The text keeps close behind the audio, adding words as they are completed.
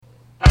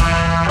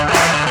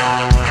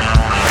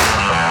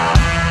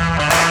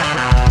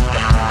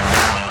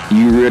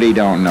really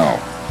don't know,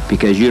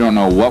 because you don't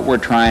know what we're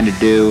trying to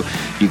do.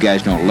 You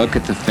guys don't look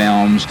at the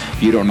films.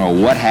 You don't know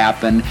what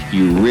happened.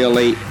 You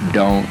really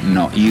don't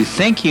know. You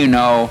think you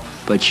know,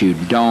 but you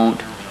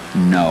don't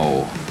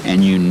know,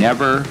 and you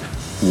never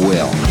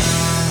will.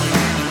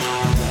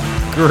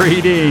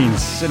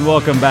 Greetings and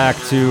welcome back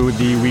to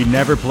the We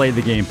Never Played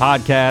the Game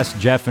podcast.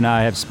 Jeff and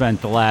I have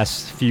spent the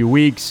last few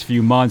weeks,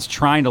 few months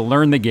trying to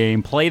learn the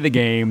game, play the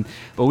game,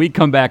 but we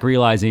come back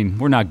realizing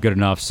we're not good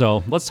enough,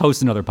 so let's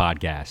host another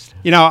podcast.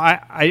 You know,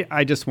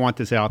 I just want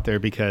this out there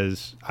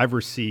because I've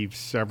received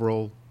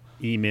several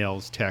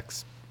emails,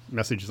 texts,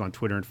 messages on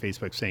Twitter and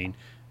Facebook saying,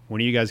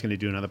 when are you guys going to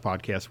do another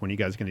podcast? When are you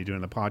guys going to do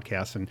another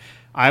podcast? And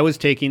I was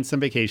taking some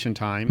vacation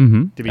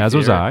time, to be As fair,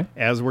 was I.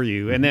 As were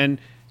you.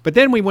 But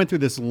then we went through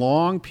this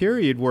long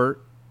period where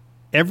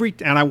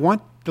and I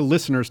want the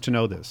listeners to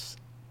know this,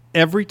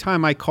 every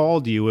time I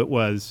called you, it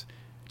was,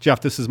 Jeff,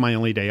 this is my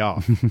only day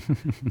off.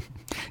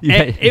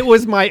 Yeah.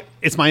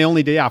 It's my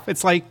only day off.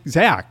 It's like,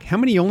 Zach, how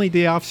many only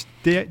day offs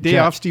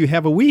do you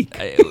have a week?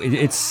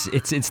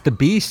 It's the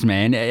beast,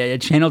 man.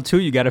 At Channel 2,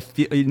 you got to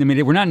feel. I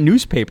mean, we're not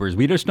newspapers.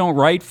 We just don't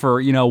write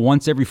for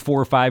once every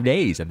 4 or 5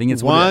 days. I think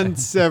it's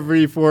once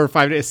every 4 or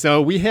 5 days.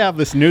 So we have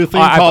this new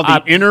thing called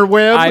the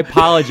interweb. I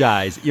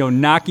apologize.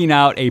 Knocking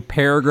out a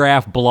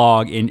paragraph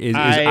blog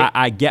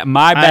I get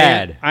my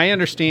bad. I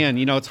understand.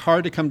 It's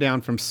hard to come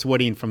down from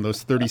sweating from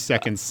those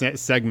 30-second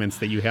segments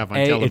that you have on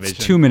television.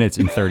 It's 2 minutes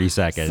and 30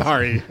 seconds.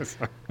 Sorry.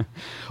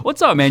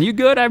 What's up, man? You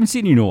good? I haven't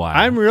seen you in a while.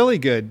 I'm really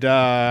good.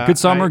 Good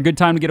summer, good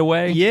time to get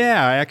away?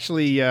 Yeah,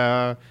 actually,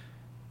 my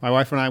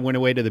wife and I went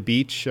away to the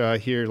beach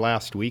here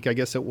last week, I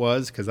guess it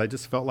was, because I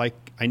just felt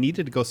like I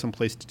needed to go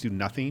someplace to do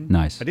nothing.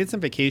 Nice. I did some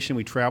vacation.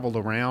 We traveled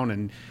around,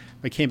 and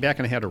I came back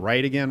and I had to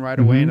write again right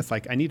away, and it's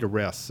like, I need to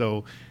rest.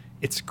 So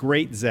it's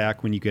great,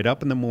 Zach, when you get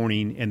up in the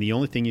morning and the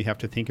only thing you have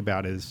to think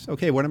about is,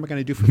 okay, what am I going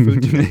to do for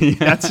food today?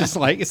 That's just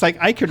like, it's like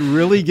I could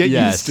really get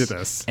used to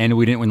this. And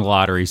we didn't win the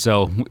lottery,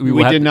 so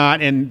we did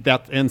not,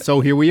 and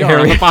so here we are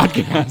on the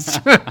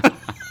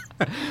podcast.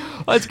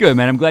 Well, that's good,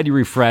 man. I'm glad you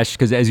refreshed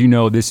because, as you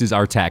know, this is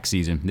our tax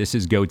season. This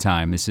is go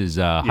time. This is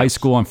high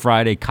school on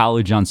Friday,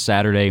 college on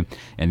Saturday,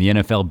 and the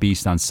NFL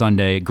Beast on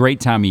Sunday.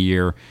 Great time of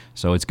year,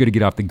 so it's good to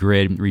get off the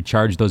grid,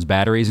 recharge those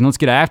batteries, and let's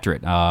get after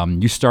it.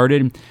 You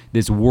started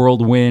this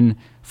whirlwind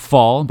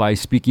fall by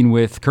speaking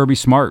with Kirby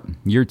Smart,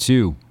 year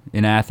 2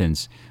 in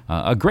Athens.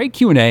 A great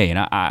Q&A, and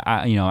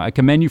I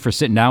commend you for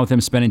sitting down with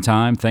him, spending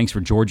time. Thanks for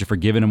Georgia for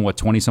giving him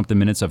 20-something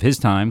minutes of his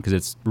time, because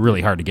it's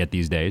really hard to get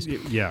these days.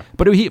 Yeah.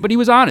 But he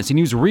was honest and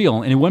he was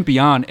real, and it went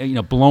beyond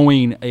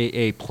blowing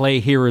a play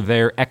here or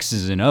there,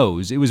 X's and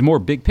O's. It was more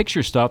big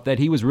picture stuff that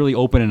he was really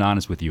open and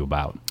honest with you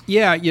about.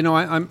 Yeah,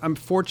 I'm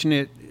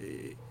fortunate.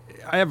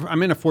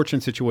 I'm in a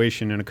fortunate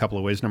situation in a couple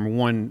of ways. Number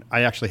one,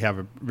 I actually have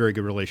a very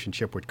good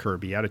relationship with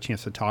Kirby. I had a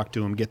chance to talk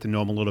to him, get to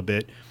know him a little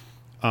bit.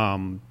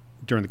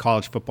 During the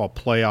college football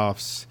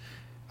playoffs,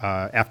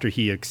 after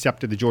he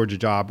accepted the Georgia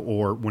job,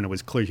 or when it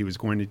was clear he was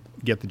going to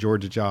get the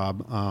Georgia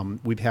job,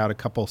 we've had a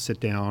couple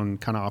sit-down,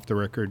 kind of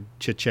off-the-record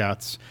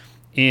chit-chats.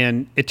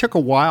 And it took a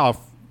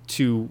while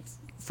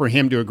for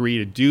him to agree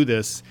to do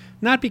this,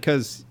 not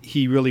because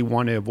he really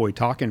wanted to avoid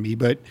talking to me,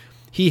 but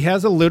he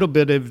has a little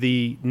bit of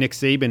the Nick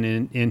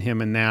Saban in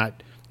him in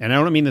that, and I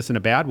don't mean this in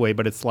a bad way,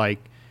 but it's like,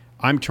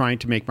 I'm trying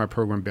to make my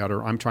program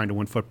better. I'm trying to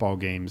win football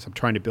games. I'm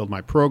trying to build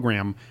my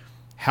program.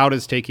 How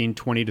does taking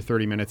 20 to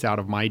 30 minutes out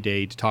of my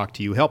day to talk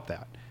to you help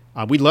that?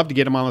 We'd love to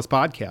get him on this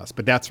podcast,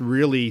 but that's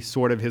really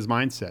sort of his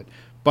mindset.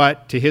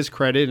 But to his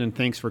credit, and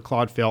thanks for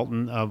Claude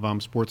Felton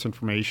of Sports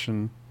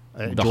Information.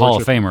 The Hall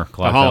of Famer,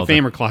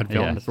 Claude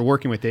Felton, for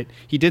working with it.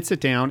 He did sit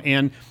down.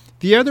 And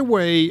the other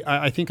way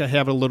I think I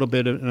have a little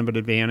bit of an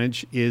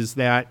advantage is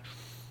that,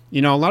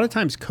 a lot of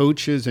times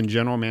coaches and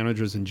general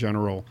managers in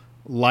general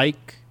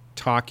like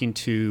talking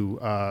to,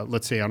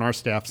 let's say on our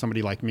staff,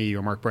 somebody like me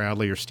or Mark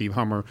Bradley or Steve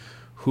Hummer,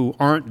 who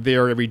aren't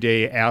there every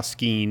day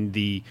asking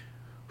the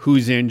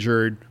who's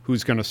injured,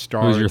 who's going to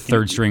start. Who's your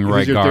third string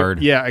right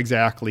guard? Yeah,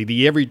 exactly.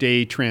 The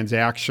everyday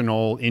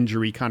transactional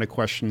injury kind of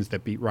questions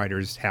that beat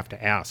writers have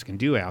to ask and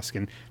do ask.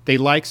 And they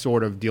like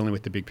sort of dealing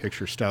with the big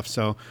picture stuff.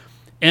 So,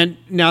 and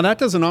now that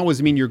doesn't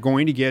always mean you're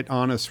going to get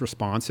honest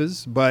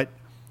responses, but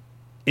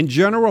in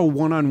general,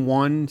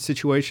 one-on-one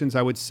situations,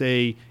 I would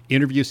say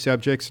interview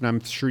subjects, and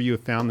I'm sure you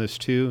have found this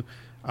too,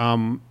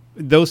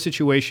 those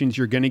situations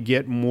you're going to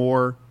get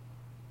more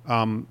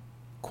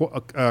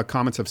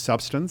comments of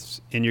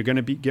substance, and you're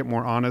going to get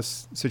more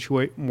honest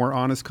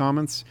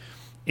comments,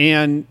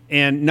 and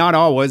not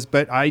always,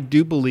 but I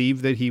do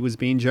believe that he was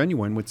being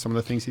genuine with some of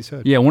the things he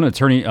said. Yeah, one of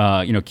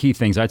the key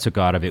things I took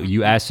out of it,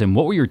 you asked him,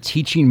 what were your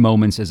teaching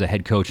moments as a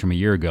head coach from a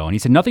year ago? And he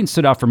said, nothing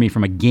stood out for me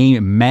from a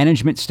game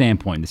management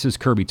standpoint. This is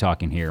Kirby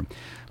talking here.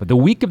 But the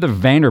week of the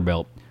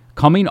Vanderbilt,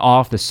 coming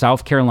off the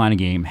South Carolina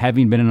game,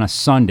 having been on a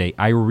Sunday,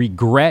 I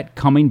regret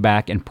coming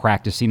back and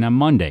practicing on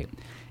Monday.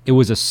 It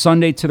was a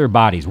Sunday to their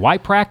bodies. Why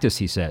practice,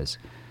 he says.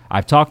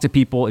 I've talked to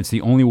people. It's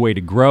the only way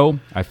to grow.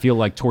 I feel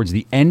like towards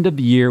the end of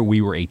the year, we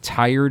were a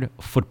tired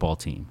football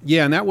team.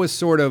 Yeah, and that was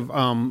sort of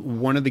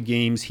one of the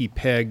games he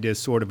pegged as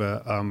sort of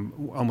a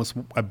almost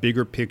a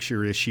bigger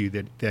picture issue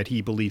that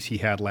he believes he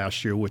had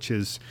last year, which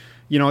is,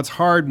 it's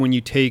hard when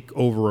you take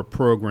over a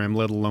program,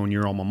 let alone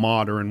your alma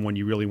mater, and when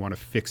you really want to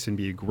fix and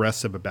be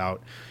aggressive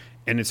about.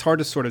 And it's hard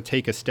to sort of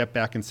take a step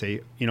back and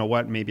say, you know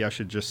what, maybe I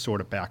should just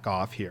sort of back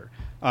off here.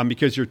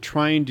 Because you're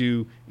trying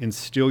to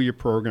instill your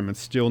program,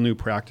 instill new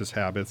practice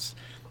habits,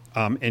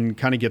 and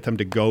kind of get them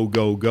to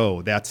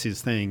go. That's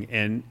his thing.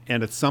 And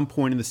at some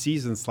point in the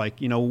season, it's like,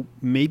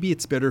 maybe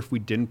it's better if we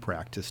didn't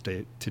practice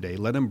today.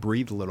 Let him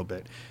breathe a little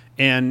bit.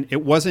 And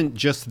it wasn't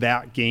just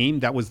that game.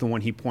 That was the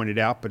one he pointed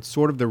out. But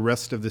sort of the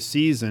rest of the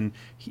season,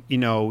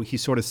 he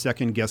sort of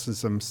second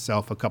guesses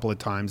himself a couple of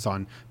times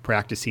on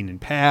practicing in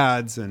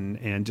pads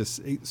and just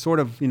sort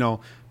of,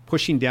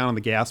 pushing down on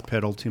the gas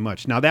pedal too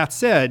much. Now, that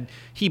said,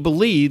 he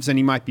believes, and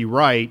he might be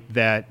right,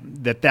 that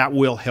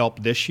will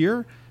help this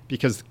year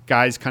because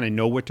guys kind of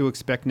know what to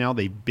expect now.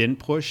 They've been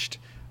pushed.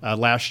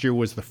 Last year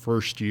was the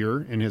first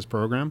year in his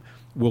program.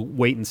 We'll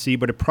wait and see,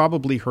 but it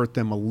probably hurt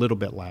them a little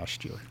bit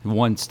last year.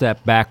 One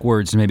step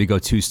backwards, maybe go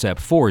two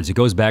steps forwards. It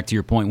goes back to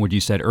your point, what you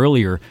said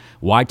earlier.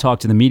 Why talk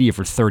to the media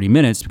for 30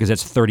 minutes? Because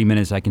that's 30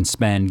 minutes I can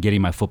spend getting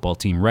my football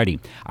team ready.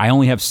 I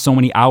only have so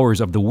many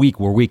hours of the week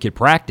where we could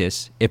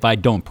practice. If I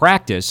don't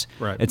practice,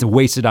 right, it's a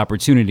wasted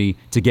opportunity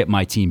to get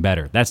my team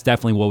better. That's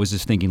definitely what was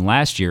just thinking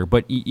last year.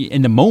 But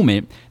in the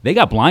moment, they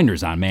got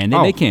blinders on, man.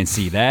 They can't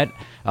see that.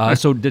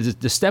 So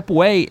to step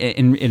away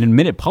and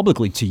admit it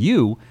publicly to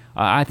you,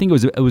 I think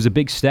it was a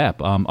big step.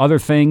 Other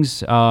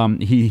things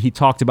he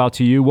talked about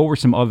to you, what were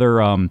some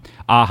other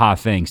aha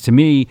things? To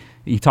me,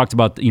 he talked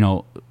about,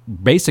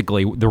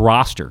 basically the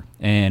roster.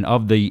 And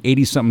of the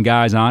 80-something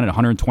guys on it,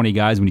 120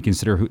 guys when you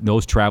consider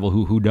those travel,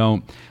 who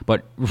don't.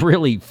 But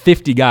really,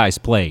 50 guys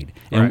played.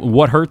 And right,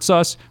 what hurts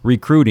us?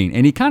 Recruiting.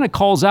 And he kind of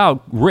calls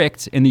out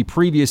Richt and the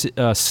previous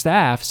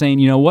staff saying,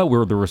 you know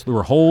what, there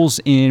were holes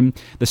in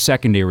the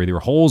secondary. There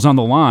were holes on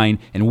the line.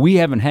 And we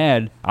haven't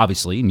had,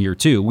 obviously, in year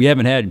 2, we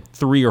haven't had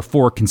 3 or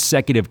 4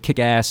 consecutive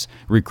kick-ass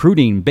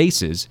recruiting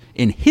bases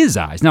in his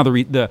eyes. Now,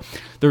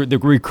 the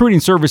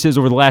recruiting services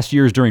over the last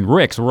years during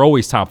Richt's were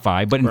always top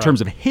 5. But in right, terms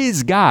of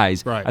his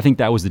guys, right, I think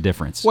that was the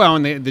difference. Well,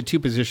 and the two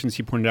positions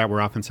he pointed out were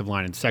offensive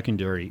line and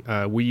secondary.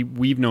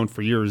 We've known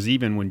for years,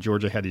 even when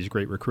Georgia had these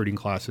great recruiting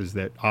classes,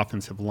 that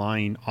offensive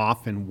line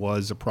often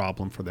was a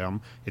problem for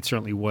them. It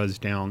certainly was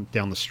down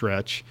the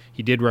stretch.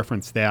 He did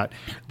reference that.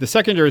 The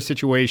secondary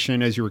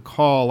situation, as you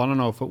recall, I don't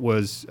know if it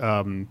was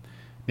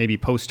maybe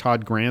post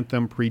Todd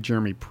Grantham, pre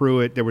Jeremy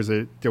Pruitt. There was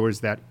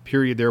that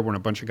period there when a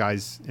bunch of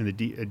guys in the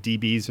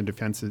DBs and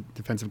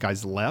defensive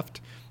guys left,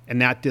 and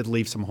that did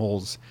leave some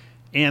holes.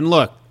 And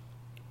look,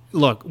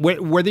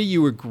 whether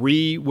you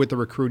agree with the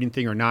recruiting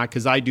thing or not,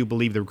 because I do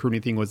believe the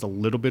recruiting thing was a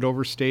little bit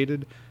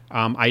overstated.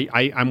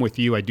 I'm with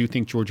you. I do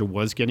think Georgia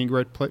was getting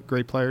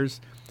great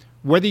players.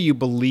 Whether you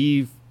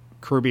believe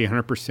Kirby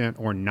 100%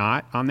 or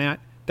not on that,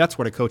 that's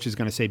what a coach is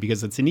going to say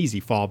because it's an easy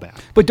fallback.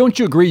 But don't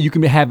you agree you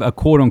can have a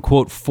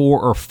quote-unquote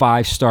 4 or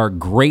 5-star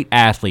great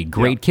athlete,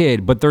 great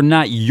kid, but they're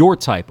not your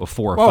type of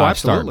 4 or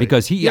 5-star?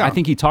 Because I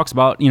think he talks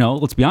about,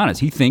 let's be honest,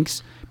 he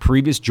thinks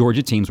previous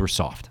Georgia teams were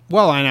soft.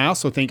 Well, and I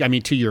also think,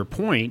 to your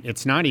point,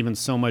 it's not even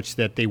so much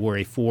that they were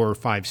a 4 or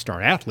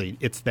 5-star athlete.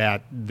 It's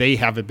that they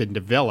haven't been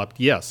developed,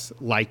 yes,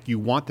 like you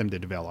want them to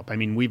develop.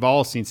 We've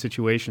all seen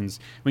situations.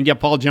 We can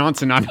get Paul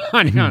Johnson on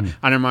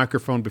a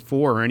microphone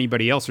before, or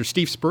anybody else, or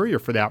Steve Spurrier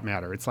for that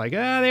matter. It's like,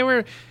 they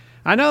were...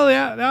 I know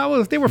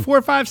they were 4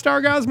 or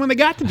 5-star guys when they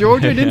got to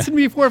Georgia. It didn't seem to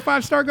be 4 or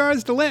 5-star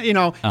guys to let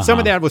Some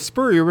of that was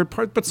Spurrier,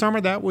 but some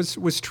of that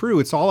was true.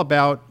 It's all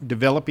about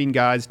developing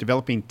guys,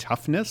 developing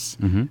toughness,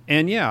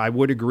 and I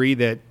would agree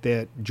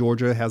that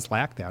Georgia has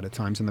lacked that at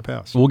times in the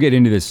past. We'll get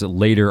into this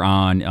later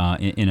on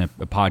in a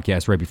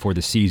podcast right before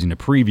the season to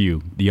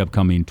preview the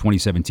upcoming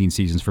 2017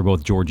 seasons for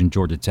both Georgia and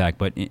Georgia Tech.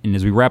 But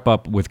as we wrap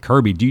up with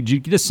Kirby, do you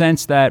get a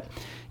sense that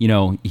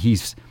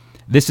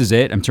this is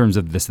it in terms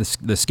of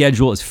the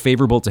schedule is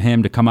favorable to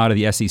him to come out of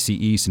the SEC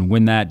East and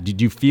win that? Did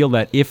you feel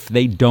that if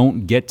they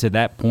don't get to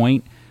that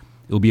point,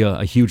 it'll be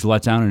a huge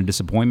letdown and a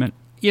disappointment?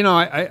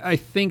 I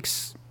think,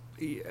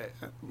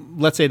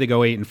 let's say they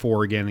go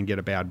 8-4 again and get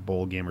a bad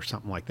bowl game or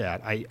something like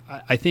that.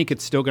 I think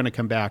it's still going to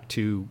come back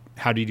to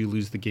how did you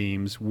lose the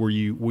games? Were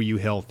you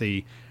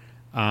healthy?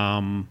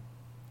 How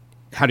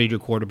did your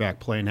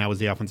quarterback play, and how was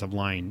the offensive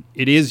line?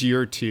 It is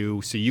year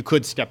 2, so you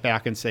could step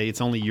back and say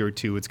it's only year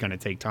 2. It's going to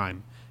take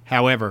time.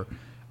 However,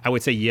 I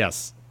would say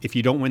yes. If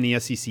you don't win the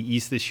SEC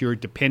East this year,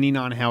 depending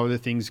on how other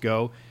things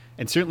go,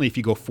 and certainly if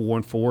you go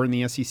 4-4 in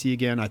the SEC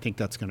again, I think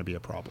that's going to be a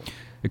problem.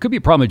 It could be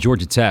a problem at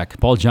Georgia Tech.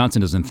 Paul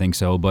Johnson doesn't think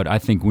so, but I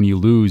think when you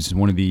lose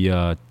one of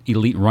the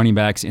elite running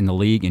backs in the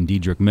league in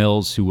Dedrick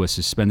Mills, who was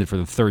suspended for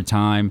the 3rd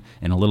time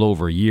in a little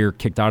over a year,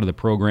 kicked out of the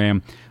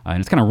program, and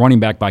it's kind of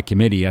running back by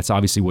committee. That's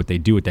obviously what they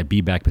do at that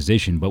B-back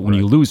position. But when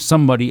you lose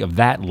somebody of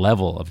that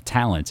level of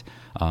talent,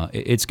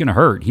 it's going to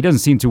hurt. He doesn't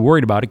seem too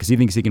worried about it because he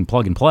thinks he can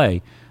plug and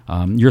play.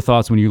 Your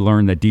thoughts when you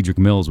learned that Dedrick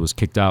Mills was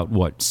kicked out,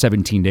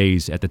 17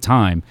 days at the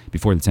time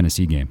before the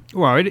Tennessee game?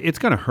 Well, it's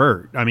going to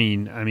hurt. I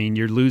mean,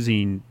 you're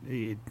losing.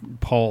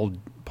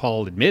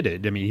 Paul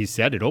admitted. I mean, he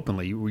said it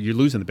openly. You're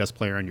losing the best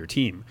player on your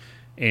team,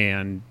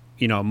 and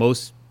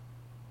most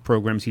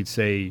programs he'd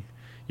say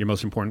your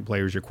most important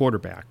player is your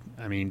quarterback.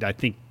 I mean, I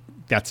think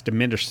that's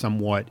diminished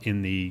somewhat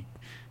in the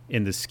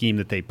scheme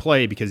that they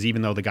play, because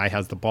even though the guy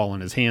has the ball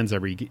in his hands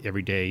every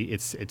day,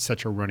 it's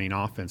such a running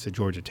offense at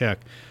Georgia Tech.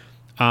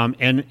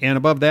 And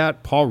above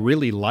that, Paul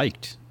really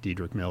liked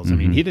Dedrick Mills. I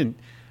mean,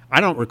 I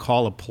don't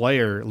recall a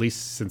player, at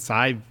least since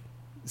I've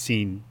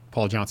seen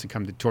Paul Johnson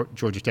come to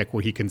Georgia Tech,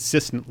 where he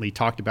consistently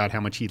talked about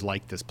how much he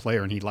liked this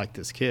player and he liked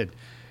this kid.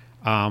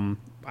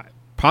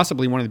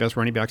 Possibly one of the best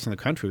running backs in the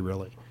country,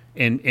 really.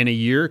 And in a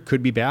year,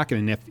 could be back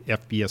in an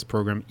FBS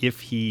program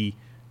if he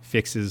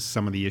fixes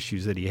some of the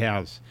issues that he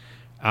has.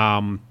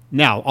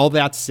 Now, all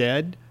that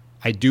said,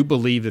 I do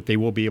believe that they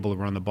will be able to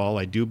run the ball.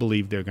 I do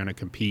believe they're going to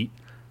compete.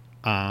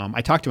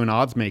 I talked to an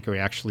odds maker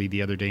actually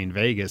the other day in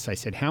Vegas. I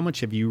said, how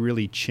much have you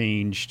really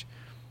changed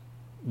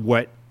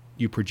what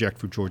you project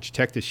for Georgia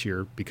Tech this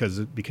year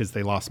because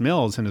they lost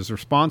Mills? And his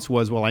response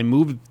was, well, I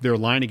moved their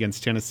line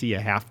against Tennessee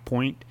a half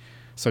point.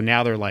 So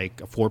now they're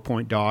like a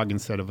 4-point dog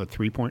instead of a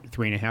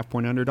 3.5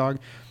 point underdog.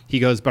 He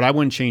goes, but I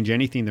wouldn't change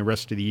anything the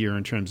rest of the year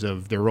in terms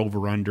of their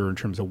over-under, in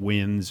terms of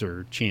wins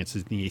or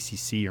chances in the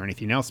ACC or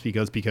anything else.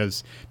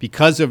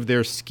 Because of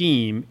their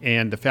scheme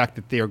and the fact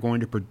that they are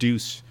going to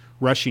produce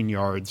rushing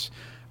yards,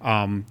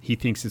 he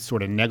thinks it's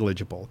sort of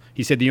negligible.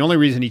 He said the only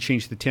reason he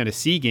changed the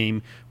Tennessee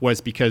game was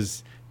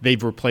because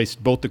they've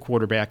replaced both the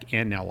quarterback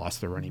and now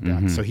lost their running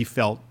back. So he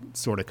felt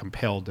sort of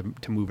compelled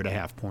to move it a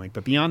half point.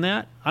 But beyond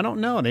that, I don't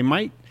know.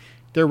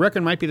 Their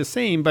record might be the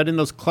same, but in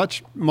those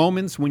clutch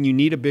moments when you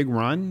need a big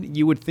run,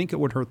 you would think it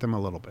would hurt them a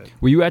little bit.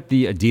 Were you at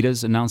the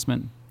Adidas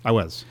announcement? I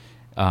was.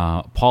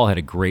 Paul had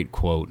a great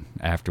quote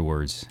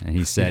afterwards, and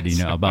he said,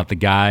 about the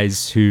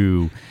guys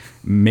who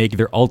make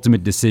their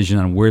ultimate decision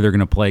on where they're going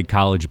to play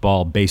college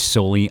ball based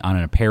solely on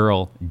an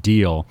apparel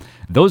deal.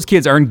 Those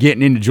kids aren't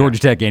getting into Georgia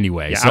Tech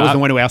anyway. Yeah, so I was the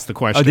one who asked the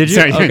question. Oh, did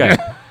you? Okay.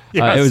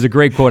 Yes. It was a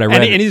great quote. I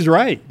read and he's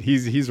right.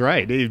 He's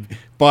right.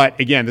 But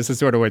again, this is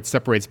sort of what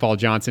separates Paul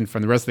Johnson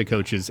from the rest of the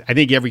coaches. I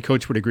think every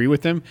coach would agree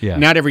with him. Yeah.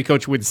 Not every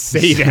coach would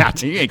say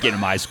that. You ain't getting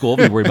to my school.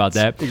 Don't worry about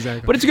that.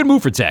 Exactly. But it's a good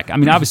move for Tech. I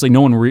mean, obviously,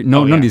 none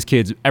of these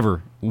kids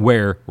ever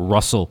wear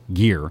Russell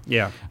gear.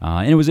 Yeah.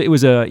 And it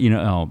was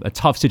a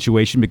tough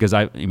situation because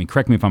I mean,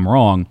 correct me if I'm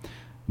wrong,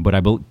 but I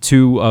believe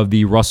two of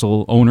the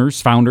Russell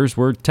founders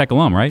were Tech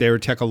alum, right? They were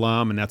Tech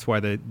alum, and that's why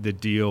the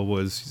deal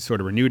was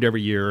sort of renewed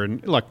every year.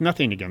 And look,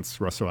 nothing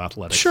against Russell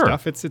athletic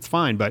stuff. It's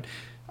fine. But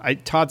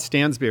Todd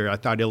Stansberry, I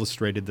thought,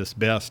 illustrated this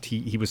best.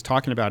 He was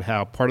talking about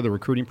how part of the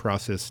recruiting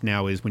process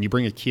now is when you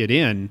bring a kid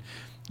in,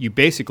 you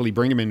basically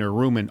bring them into a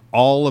room and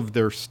all of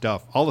their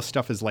stuff, all the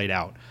stuff is laid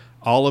out.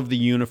 All of the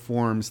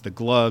uniforms, the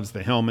gloves,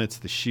 the helmets,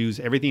 the shoes,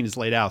 everything is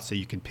laid out so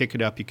you can pick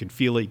it up, you can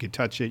feel it, you can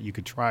touch it, you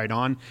can try it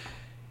on.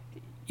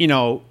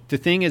 The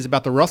thing is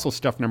about the Russell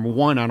stuff, number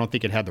one, I don't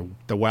think it had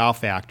the wow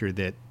factor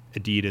that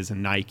Adidas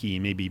and Nike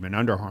and maybe even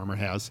Under Armour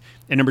has.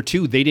 And number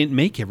two, they didn't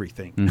make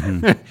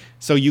everything.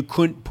 So you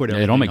couldn't put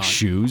everything They don't make on.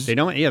 shoes. They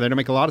don't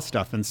make a lot of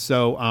stuff. And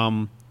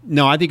so,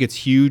 no, I think it's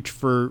huge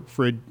for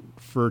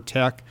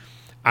Tech.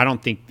 I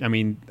don't think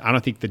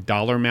the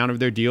dollar amount of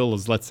their deal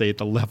is, let's say, at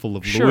the level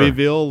of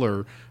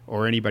Louisville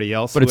or anybody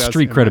else. But it's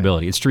street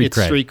credibility. It's street cred.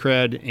 It's street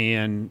cred,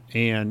 and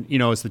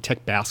as the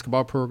Tech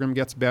basketball program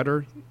gets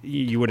better,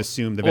 you would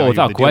assume the value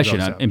without of the question,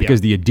 deal goes up. and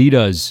because the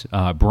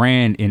Adidas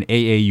brand in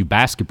AAU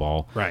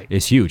basketball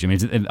is huge. I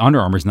mean,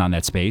 Under Armour's not in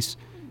that space.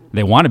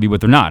 They want to be,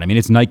 but they're not. I mean,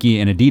 it's Nike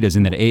and Adidas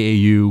in that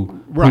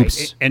AAU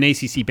hoops. And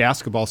ACC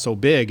basketball so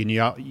big,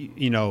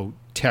 and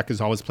Tech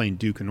is always playing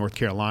Duke and North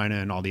Carolina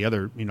and all the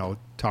other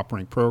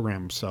top-ranked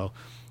programs. So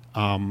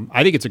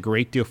I think it's a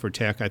great deal for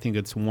Tech. I think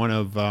it's one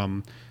of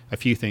a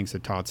few things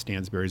that Todd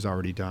Stansberry's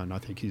already done. I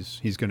think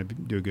he's going to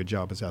do a good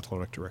job as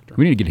athletic director.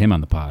 We need to get him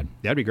on the pod.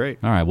 That'd be great.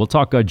 All right, we'll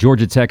talk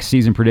Georgia Tech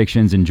season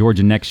predictions in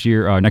Georgia next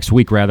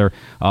week,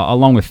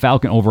 along with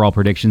Falcon overall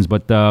predictions.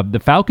 But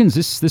the Falcons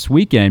this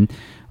weekend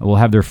will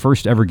have their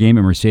first ever game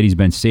at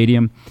Mercedes-Benz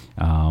Stadium.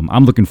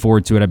 I'm looking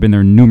forward to it. I've been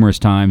there numerous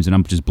times, and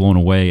I'm just blown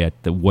away at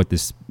what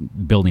this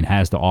building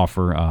has to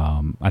offer.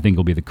 I think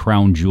it'll be the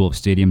crown jewel of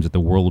stadiums that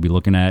the world will be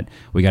looking at.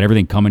 We got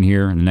everything coming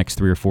here in the next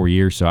 3 or 4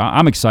 years, so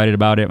I'm excited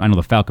about it. I know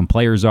the Falcon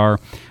players are.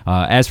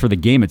 As for the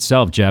game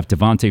itself, Jeff,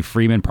 Devontae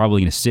Freeman,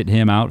 probably going to sit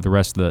him out the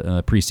rest of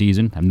the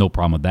preseason. I have no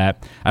problem with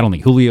that. I don't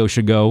think Julio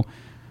should go.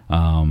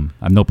 I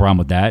have no problem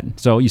with that.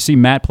 So you see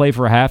Matt play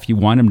for a half, you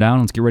wind him down,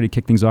 let's get ready to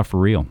kick things off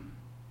for real.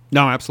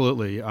 No,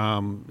 absolutely.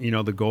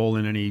 The goal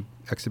in any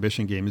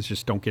exhibition game is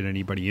just don't get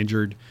anybody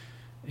injured,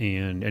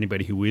 and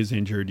anybody who is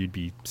injured, you'd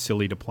be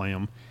silly to play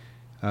them.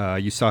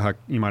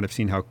 You might have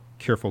seen how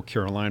careful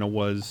Carolina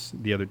was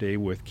the other day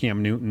with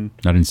Cam Newton.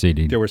 I didn't see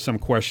it. There was some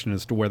question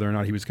as to whether or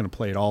not he was going to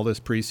play at all this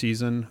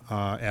preseason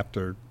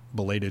after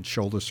belated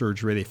shoulder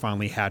surgery. They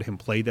finally had him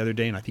play the other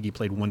day, and I think he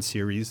played one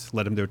series,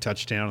 led him to a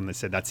touchdown, and they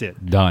said, that's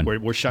it. Done.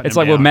 We're shutting It's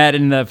him like what down. Matt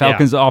and the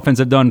Falcons offense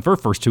have done for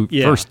first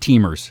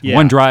teamers. Yeah.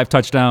 One drive,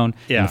 touchdown.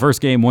 Yeah. In the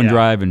first game, one Yeah.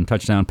 drive and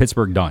touchdown.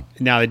 Pittsburgh, done.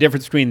 Now, the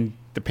difference between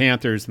the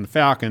Panthers and the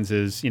Falcons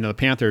is, the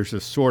Panthers are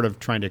sort of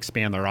trying to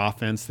expand their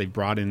offense. They've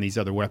brought in these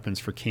other weapons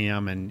for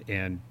Cam,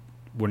 and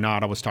we're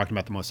not always talking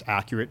about the most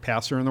accurate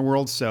passer in the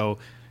world. So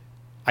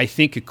I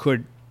think it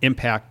could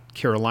impact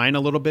Carolina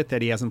a little bit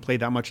that he hasn't played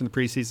that much in the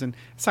preseason.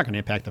 It's not going to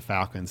impact the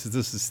Falcons.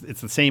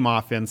 It's the same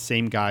offense,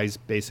 same guys,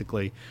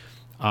 basically.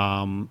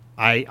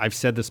 I've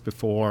said this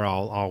before.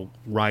 I'll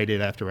write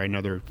it after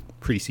another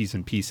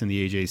preseason piece in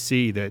the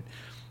AJC that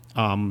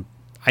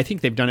I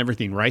think they've done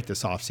everything right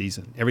this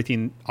offseason.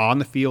 Everything on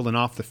the field and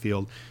off the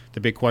field.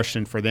 The big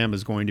question for them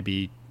is going to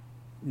be,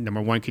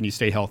 number one, can you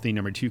stay healthy?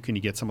 Number two, can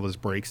you get some of those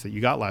breaks that you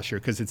got last year?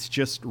 Because it's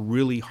just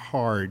really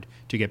hard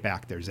to get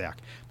back there, Zach.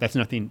 That's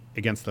nothing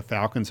against the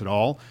Falcons at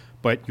all,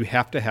 but you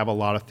have to have a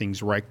lot of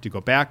things right to go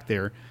back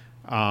there.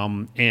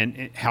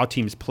 And how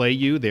teams play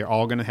you, they're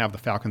all going to have the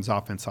Falcons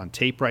offense on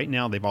tape right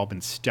now. They've all been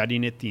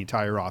studying it the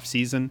entire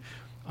offseason.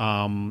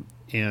 And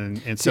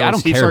so I don't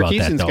Steve care about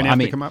Sarkisian's that, though. going to have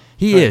to come up.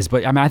 He is,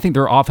 but I think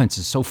their offense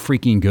is so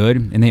freaking good,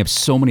 and they have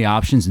so many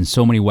options and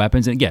so many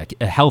weapons. And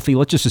healthy.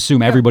 Let's just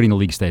assume everybody in the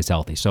league stays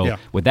healthy. So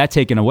with that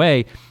taken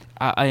away,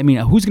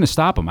 who's going to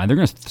stop them? They're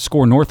going to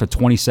score north of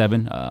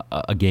 27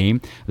 a game.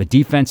 The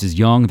defense is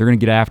young. They're going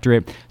to get after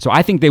it. So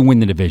I think they win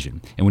the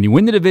division. And when you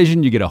win the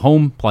division, you get a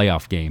home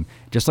playoff game,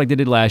 just like they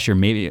did last year.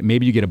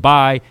 Maybe you get a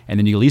bye, and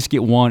then you at least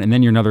get one, and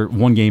then you're another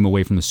one game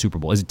away from the Super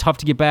Bowl. Is it tough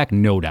to get back?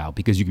 No doubt,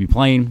 because you could be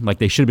playing like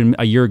they should have been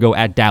a year ago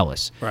at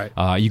Dallas.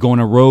 Right. You go on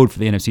a road for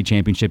the NFC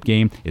Championship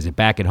game. Is it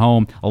back at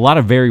home? A lot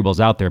of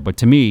variables out there. But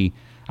to me,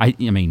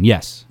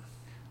 yes,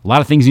 a lot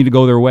of things need to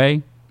go their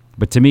way.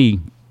 But to me,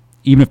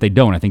 even if they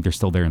don't, I think they're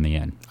still there in the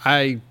end.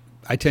 I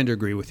tend to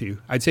agree with you.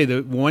 I'd say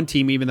the one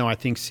team, even though I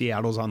think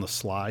Seattle's on the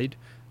slide,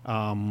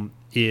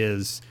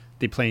 is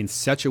they play in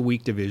such a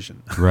weak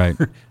division, right?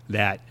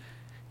 that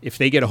if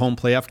they get a home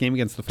playoff game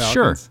against the Falcons,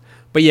 sure.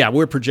 But yeah,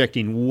 we're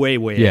projecting way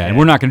ahead. And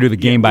we're not going to do the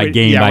game by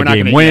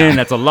game win.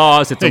 That's a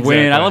loss. It's a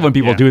Exactly. win. I love when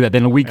people do that.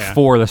 Then in week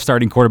 4, the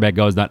starting quarterback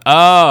goes down.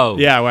 Oh,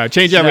 yeah, wow,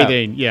 change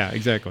everything. Yeah,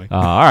 exactly.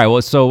 All right.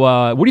 Well,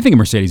 so what do you think of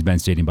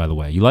Mercedes-Benz Stadium? By the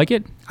way, you like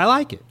it? I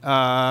like it.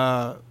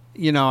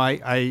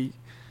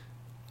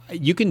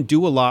 You can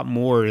do a lot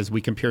more as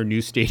we compare new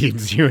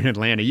stadiums here in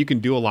Atlanta. You can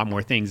do a lot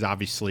more things,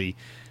 obviously,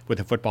 with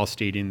a football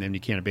stadium than you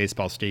can a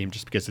baseball stadium,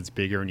 just because it's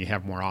bigger and you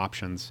have more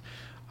options.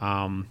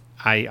 The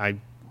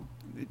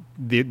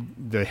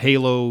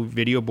Halo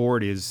video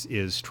board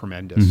is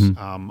tremendous.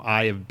 Mm-hmm.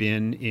 I have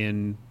been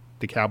in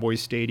the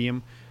Cowboys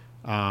Stadium.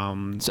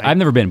 So I've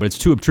never been, but it's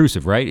too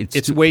obtrusive, right?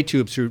 It's way too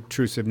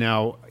obtrusive.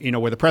 Now,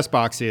 where the press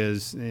box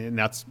is, and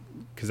that's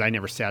because I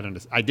never sat in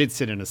I did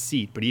sit in a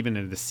seat, but even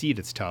in the seat,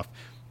 it's tough.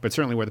 But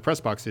certainly where the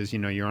press box is,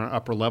 you're on an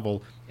upper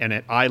level, and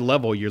at eye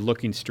level, you're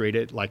looking straight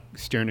at, like,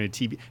 staring at a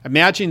TV.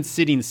 Imagine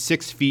sitting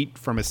 6 feet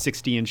from a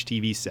 60-inch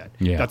TV set.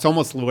 Yeah. That's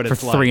almost what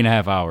it's like. For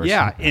 3.5 hours.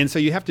 Yeah, and so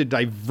you have to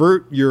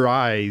divert your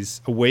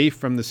eyes away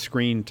from the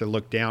screen to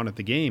look down at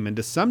the game. And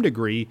to some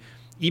degree,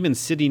 even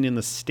sitting in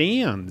the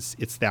stands,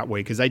 it's that way.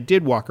 Because I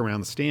did walk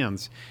around the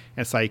stands,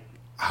 and it's like,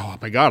 oh,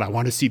 my God, I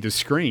want to see the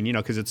screen,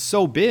 because it's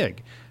so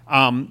big.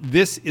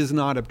 This is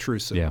not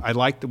obtrusive. Yeah. I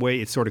like the way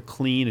it's sort of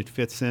clean. It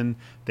fits in.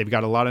 They've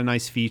got a lot of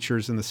nice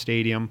features in the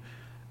stadium,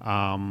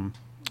 a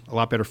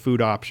lot better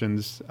food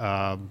options,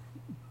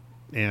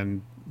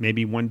 and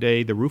maybe one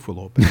day the roof will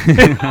open.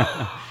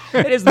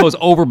 It is the most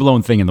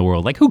overblown thing in the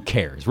world. Like, who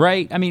cares,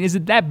 right? Is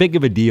it that big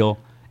of a deal?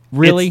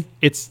 Really?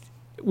 It's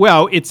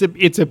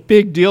a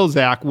big deal,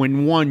 Zach,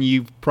 when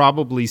you've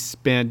probably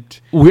spent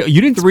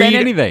you didn't spend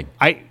anything.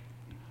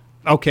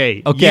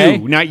 Okay.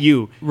 You, not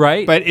you.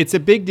 Right. But it's a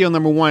big deal,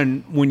 number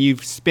one, when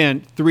you've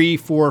spent $300,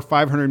 $400,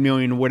 $500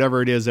 million,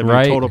 whatever it is, of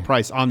your total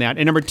price on that.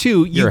 And number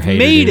two, you've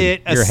made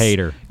it You're a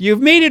hater. You've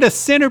made it a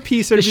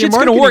centerpiece of your shit's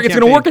marketing gonna work. It's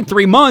campaign. going to work in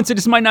 3 months. It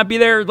just might not be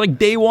there like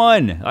day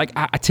one. Like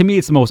to me,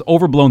 it's the most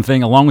overblown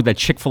thing, along with that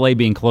Chick-fil-A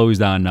being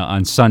closed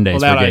on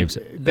Sundays for games.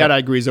 That I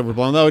agree is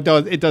overblown, though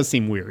it does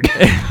seem weird.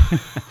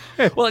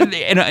 Well,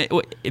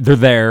 they're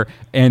there,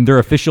 and their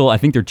official, I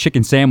think their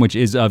chicken sandwich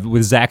is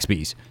with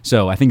Zaxby's.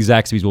 So I think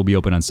Zaxby's will be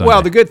open on Sunday.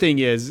 Well, the good thing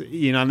is,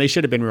 and they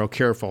should have been real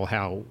careful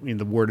how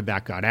the word of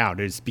that got out,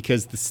 is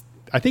because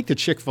I think the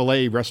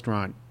Chick-fil-A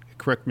restaurant,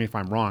 correct me if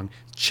I'm wrong,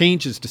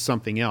 changes to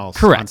something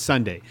else on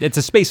Sunday. It's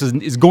a space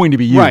is going to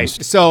be used. Right.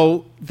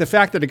 So the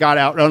fact that it got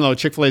out,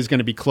 Chick-fil-A is going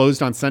to be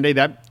closed on Sunday,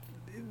 that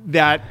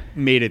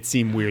made it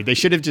seem weird. They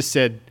should have just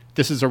said,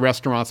 this is a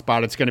restaurant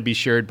spot. It's going to be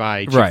shared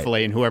by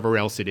Chick-fil-A and whoever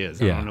else it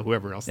is. I don't know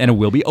whoever else. And it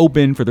will be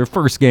open for their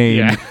first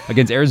game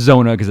against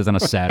Arizona because it's on a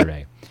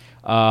Saturday.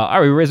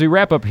 All right, as we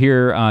wrap up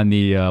here on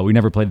the We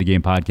Never Played the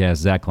Game podcast,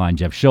 Zach Klein,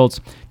 Jeff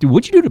Schultz. Dude,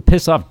 what'd you do to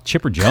piss off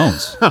Chipper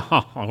Jones?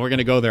 We're going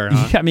to go there,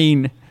 huh?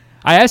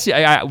 I asked you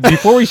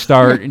before we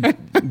start,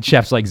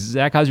 Jeff's like,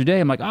 Zach, how's your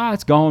day? I'm like,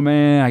 it's going,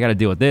 man. I got to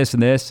deal with this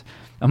and this.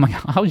 I'm like,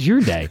 how's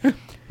your day?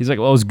 He's like,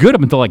 well, it was good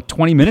up until like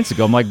 20 minutes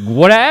ago. I'm like,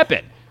 what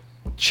happened?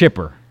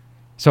 Chipper.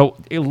 So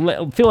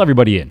fill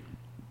everybody in.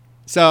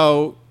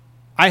 So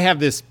I have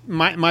this.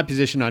 My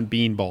position on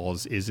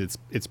beanballs is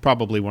it's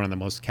probably one of the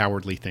most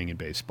cowardly thing in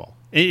baseball.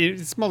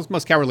 It's the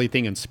most cowardly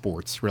thing in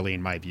sports, really,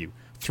 in my view.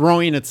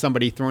 Throwing at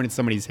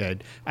somebody's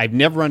head. I've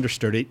never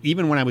understood it.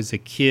 Even when I was a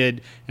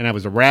kid and I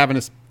was a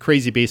ravenous,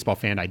 crazy baseball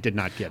fan, I did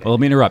not get it. Well, let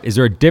me interrupt. Is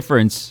there a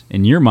difference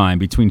in your mind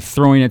between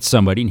throwing at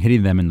somebody and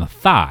hitting them in the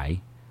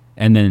thigh,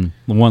 and then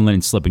one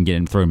letting slip and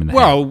getting throw them in the head?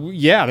 Well,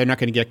 yeah, they're not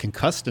going to get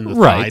concussed in the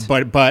Right.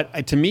 thigh,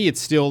 but to me,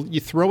 it's still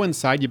you throw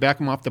inside, you back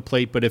them off the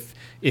plate. But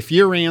if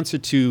your answer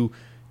to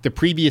the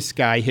previous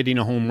guy hitting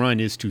a home run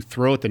is to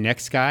throw at the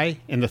next guy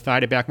in the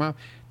thigh to back him up,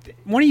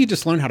 why don't you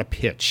just learn how to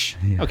pitch?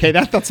 Yeah. Okay,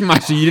 that's my.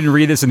 So you didn't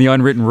read this in the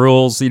unwritten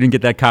rules. So you didn't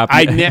get that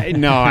copy.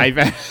 No, I've.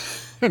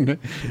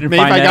 Maybe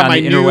I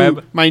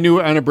got my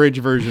new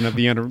unabridged version of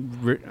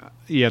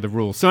the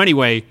rules. So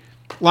anyway,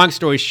 long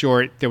story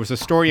short, there was a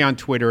story on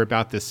Twitter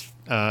about this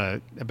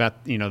the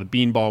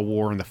beanball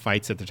war and the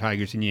fights that the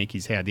Tigers and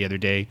Yankees had the other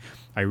day.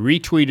 I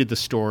retweeted the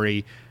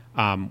story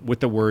with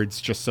the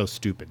words "just so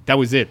stupid." That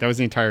was it. That was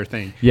the entire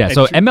thing. Yeah.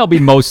 So MLB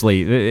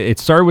Mostly, it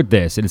started with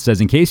this, and it says,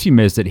 in case you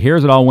missed it,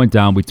 here's what all went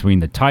down between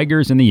the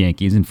Tigers and the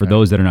Yankees. And for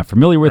those that are not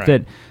familiar with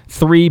it,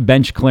 3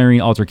 bench clearing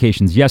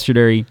altercations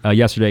yesterday.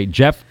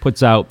 Jeff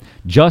puts out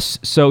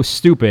 "just so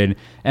stupid,"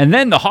 and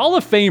then the Hall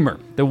of Famer,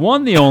 the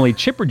one, the only,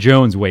 Chipper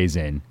Jones weighs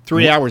in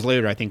 3 hours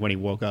later, I think, when he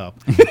woke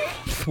up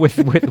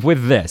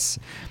with this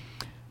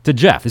to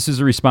Jeff. This is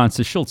a response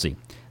to Schultze.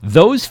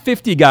 Those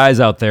 50 guys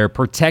out there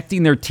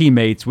protecting their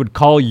teammates would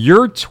call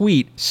your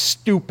tweet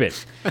stupid.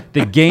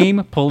 The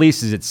game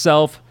polices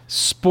itself.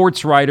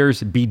 Sports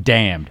writers be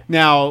damned.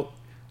 Now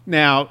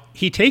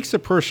he takes a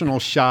personal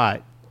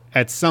shot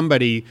at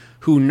somebody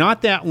who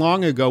not that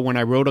long ago, when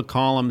I wrote a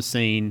column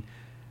saying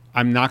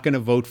I'm not going to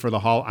vote for the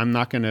Hall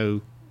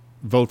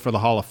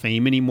of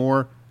Fame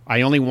anymore.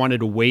 I only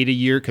wanted to wait a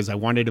year because I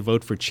wanted to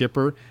vote for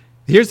Chipper.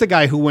 Here's a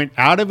guy who went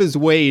out of his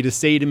way to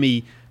say to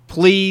me,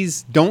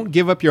 please don't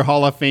give up your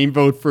Hall of Fame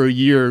vote for a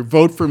year.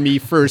 Vote for me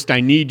first. I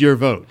need your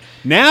vote.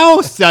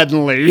 Now,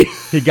 suddenly...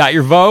 He got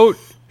your vote?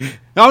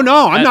 Oh,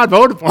 no, I'm not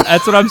voting for it.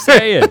 That's what I'm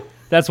saying.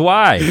 That's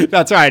why.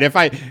 That's right. If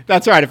I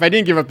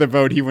didn't give up the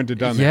vote, he wouldn't have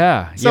done that.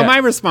 Yeah. So my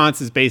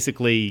response is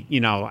basically,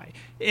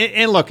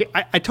 and look,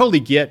 I totally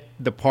get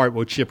the part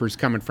where Chipper's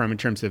coming from in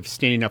terms of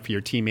standing up for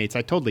your teammates.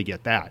 I totally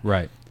get that.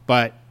 Right.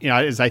 But,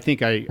 as I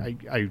think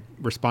I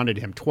responded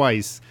to him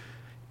twice,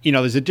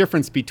 there's a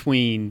difference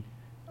between...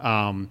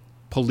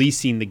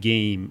 policing the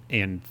game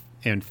and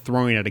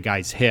throwing at a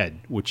guy's head,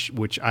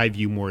 which I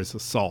view more as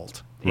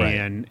assault. Right.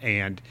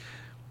 And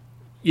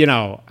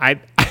I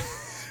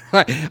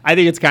I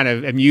think it's kind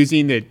of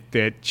amusing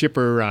that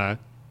Chipper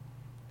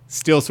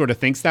still sort of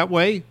thinks that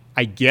way.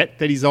 I get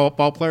that he's a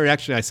ball player.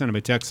 Actually, I sent him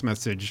a text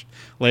message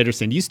later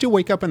saying, "Do you still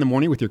wake up in the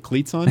morning with your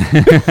cleats on?"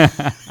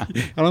 I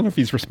don't know if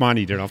he's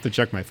responding to it. I'll have to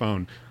check my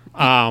phone.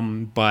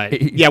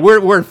 But yeah,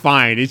 we're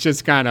fine. It's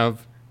just kind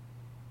of.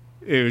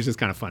 It was just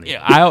kind of funny.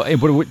 Yeah,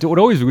 but what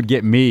always would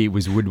get me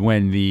was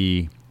when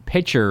the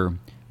pitcher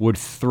would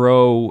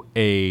throw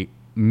a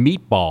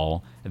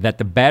meatball that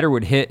the batter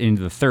would hit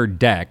into the third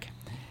deck,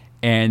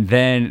 and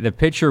then the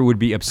pitcher would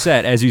be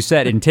upset, as you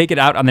said, and take it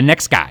out on the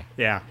next guy.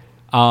 Yeah.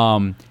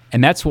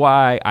 And that's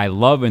why I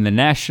love in the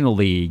National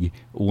League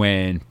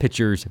when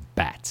pitchers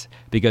bat,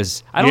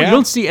 because you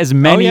don't see as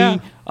many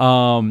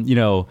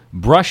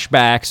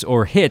brushbacks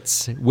or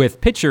hits with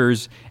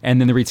pitchers,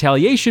 and then the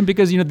retaliation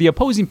because the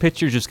opposing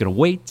pitcher is just going to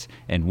wait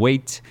and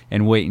wait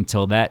and wait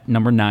until that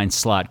number 9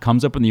 slot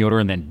comes up in the order,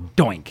 and then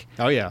doink.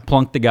 Oh yeah,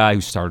 plunk the guy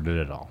who started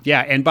it all.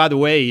 Yeah, and by the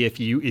way, if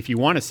you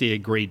want to see a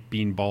great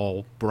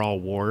beanball brawl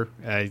war,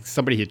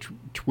 somebody had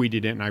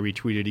tweeted it, and I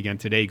retweeted again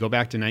today. Go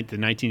back to the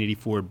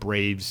 1984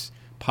 Braves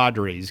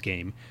Padres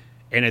game,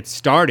 and it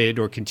started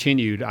or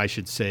continued, I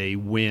should say,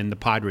 when the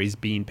Padres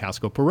beat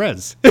Pascal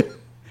Perez.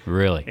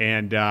 Really?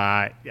 And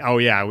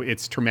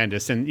it's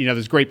tremendous. And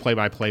there's great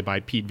play-by-play by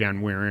Pete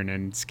Van Wieren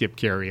and Skip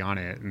Carey on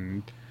it,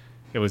 and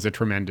it was a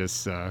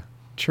tremendous. That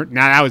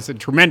was a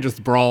tremendous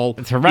brawl.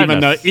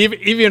 Tremendous.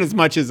 Even as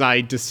much as I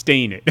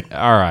disdain it.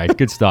 All right,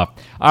 good stuff.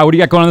 All right, what do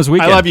you got going on this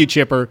weekend? I love you,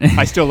 Chipper.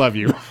 I still love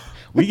you.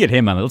 Let's get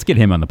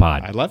him on the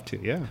pod. I'd love to.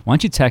 Yeah. Why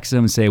don't you text him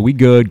and say, "We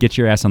good? Get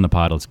your ass on the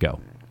pod. Let's go."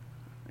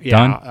 Yeah,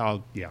 Done?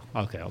 I'll do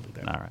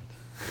that. All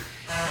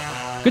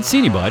right. Good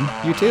seeing you, bud.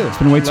 You too. It's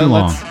been way too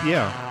long.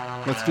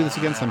 Let's do this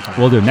again sometime.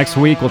 We'll do. Next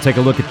week, we'll take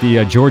a look at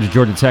the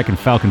Georgia Tech and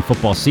Falcon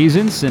football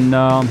seasons, and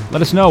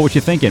let us know what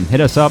you're thinking.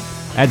 Hit us up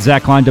at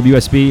Zach Klein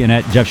WSB and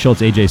at Jeff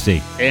Schultz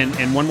AJC.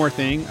 And one more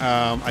thing,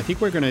 I think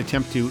we're going to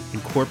attempt to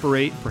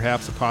incorporate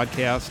perhaps a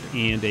podcast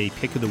and a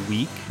pick of the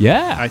week.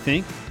 Yeah, I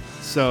think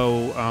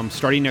so.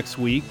 Starting next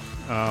week,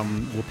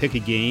 we'll pick a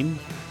game,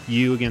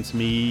 you against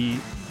me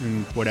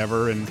and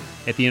whatever, and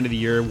at the end of the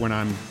year when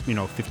I'm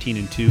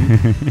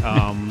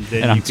 15-2,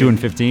 then and I'm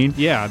 2-15.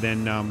 Yeah,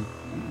 then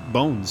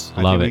Bones.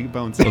 Love it.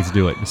 Bones. Let's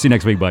do it. See you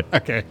next week, bud.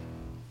 Okay.